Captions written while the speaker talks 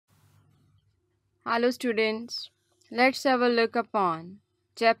Hello students, let's have a look upon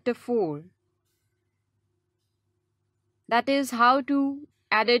chapter 4, that is how to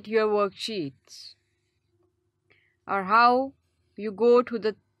edit your worksheets or how you go to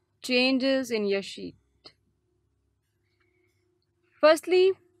the changes in your sheet.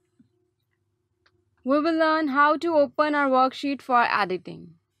 Firstly, we will learn how to open our worksheet for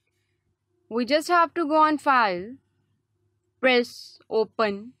editing. We just have to go on File, press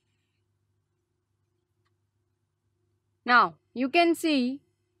Open. Now you can see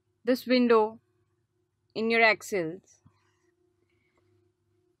this window in your Excels.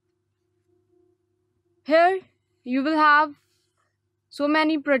 Here you will have so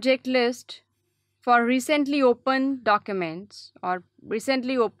many project lists for recently opened documents or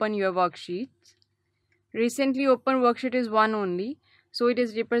recently open your worksheets. Recently open worksheet is one only, so it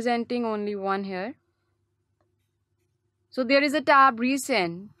is representing only one here. So there is a tab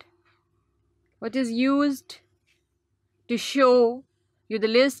recent which is used to show you the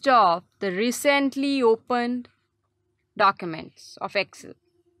list of the recently opened documents of Excel.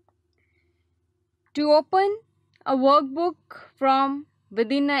 To open a workbook from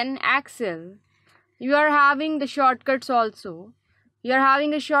within an Excel, you are having the shortcuts also. You are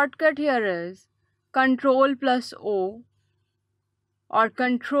having a shortcut here is Control plus O or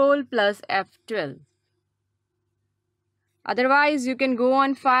Control plus F12. Otherwise, you can go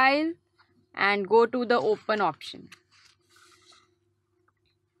on File and go to the Open option.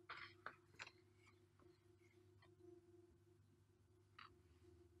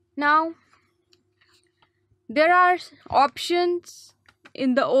 Now, there are options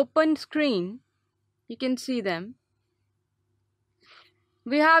in the open screen. You can see them.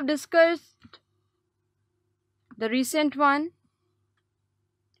 We have discussed the recent one.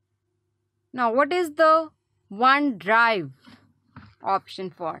 Now, what is the OneDrive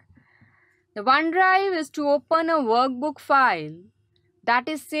option for? The OneDrive is to open a workbook file that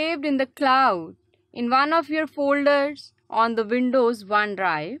is saved in the cloud in one of your folders on the Windows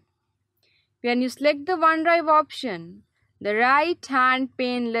OneDrive. When you select the OneDrive option, the right-hand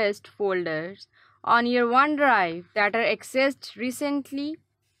pane lists folders on your OneDrive that are accessed recently,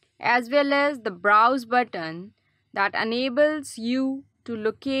 as well as the Browse button that enables you to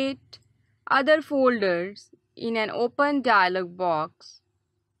locate other folders in an open dialog box.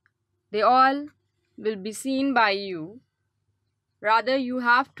 They all will be seen by you. Rather, you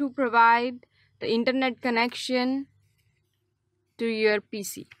have to provide the internet connection to your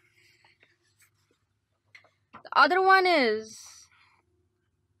PC. The other one is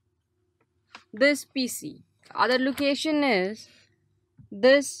this PC. The other location is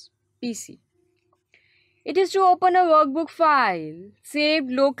this PC. It is to open a workbook file saved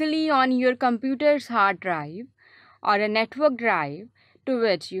locally on your computer's hard drive or a network drive to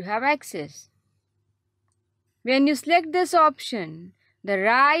which you have access. When you select this option, the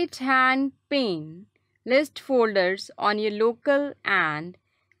right-hand pane lists folders on your local and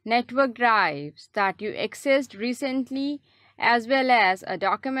network drives that you accessed recently, as well as a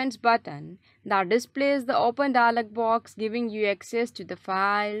Documents button that displays the open dialog box giving you access to the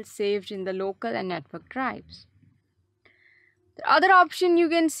files saved in the local and network drives. The other option you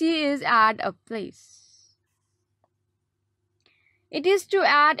can see is Add a Place. It is to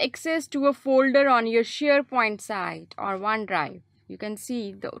add access to a folder on your SharePoint site or OneDrive. You can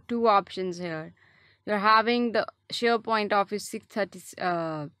see the two options here. You're having the SharePoint Office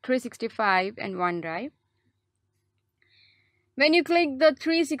 365 and OneDrive. When you click the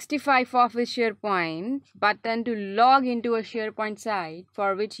 365 Office SharePoint button to log into a SharePoint site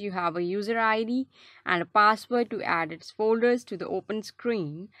for which you have a user ID and a password to add its folders to the open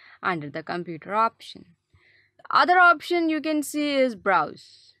screen under the computer option. The other option you can see is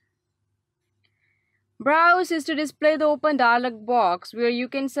Browse. Browse is to display the open dialog box where you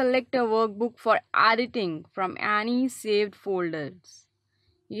can select a workbook for editing from any saved folders.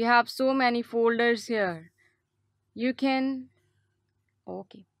 You have so many folders here. You can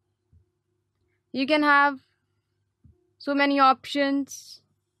have so many options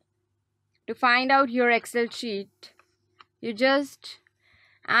to find out your Excel sheet. You just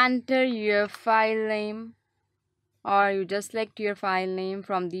enter your file name or you just select your file name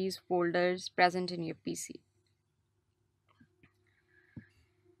from these folders present in your PC.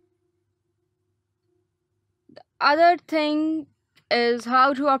 The other thing is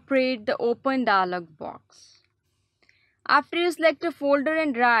how to operate the open dialog box. After you select a folder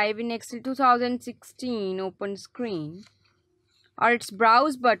and drive in Excel 2016 open screen or its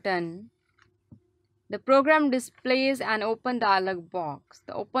Browse button, the program displays an open dialog box.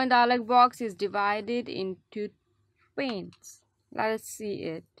 The open dialog box is divided into panes. Let us see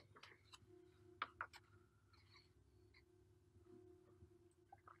it.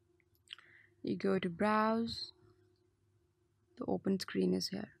 You go to browse. The open screen is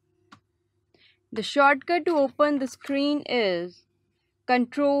here. The shortcut to open the screen is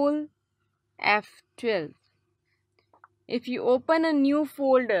Control F12. If you open a new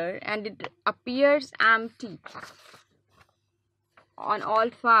folder and it appears empty on all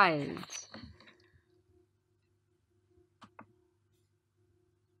files,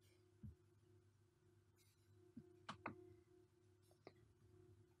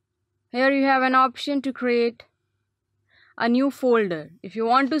 here you have an option to create a new folder. If you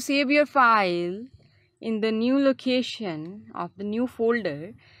want to save your file in the new location of the new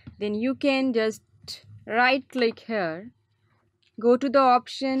folder, then you can just right click here, go to the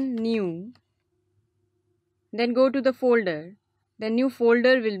option New, then go to the folder. The new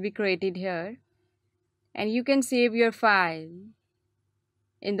folder will be created here, and you can save your file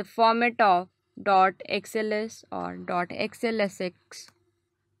in the format of .xls or .xlsx,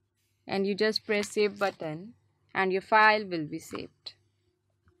 and you just press save button and your file will be saved.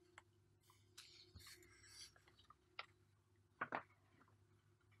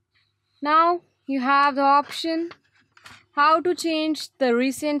 Now you have the option how to change the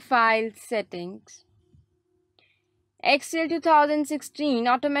recent file settings. Excel 2016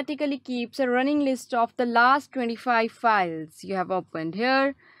 automatically keeps a running list of the last 25 files you have opened.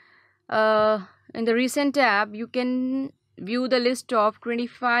 Here in the recent tab, you can view the list of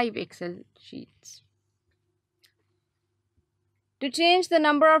 25 Excel sheets. To change the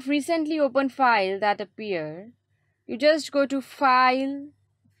number of recently opened files that appear, you just go to File.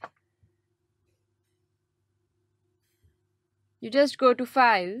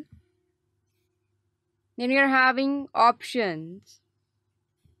 Then you're having options.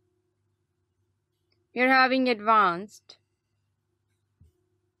 You're having advanced.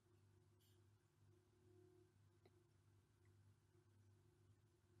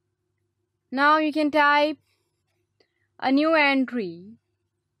 Now you can type a new entry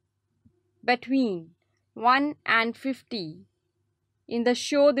between 1 and 50 in the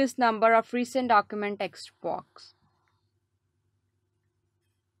show this number of recent document text box.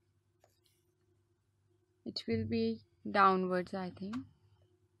 It will be downwards, I think.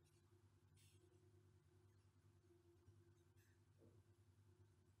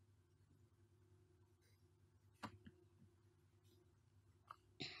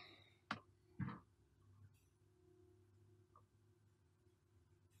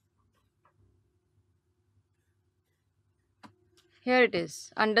 Here it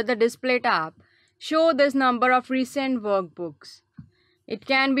is. Under the display tab, show this number of recent workbooks. It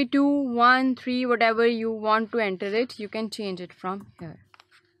can be 2, 1, 3, whatever you want to enter it. You can change it from here.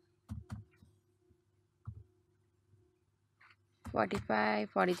 45,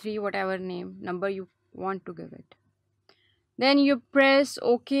 43, whatever number you want to give it. Then you press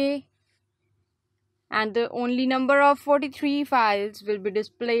OK, and the only number of 43 files will be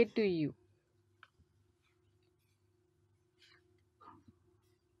displayed to you.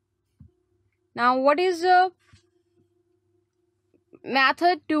 Now, what is the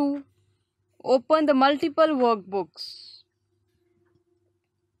method to open the multiple workbooks?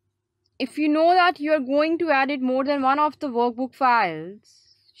 If you know that you are going to edit more than one of the workbook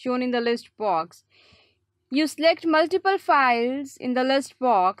files shown in the list box, you select multiple files in the list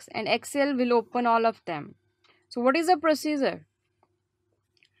box and Excel will open all of them. So what is the procedure?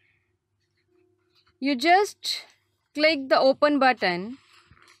 You just click the open button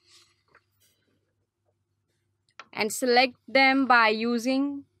and select them by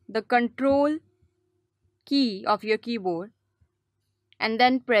using the control key of your keyboard and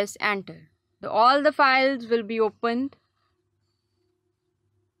then press enter. All the files will be opened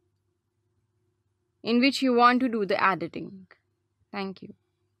in which you want to do the editing. Thank you.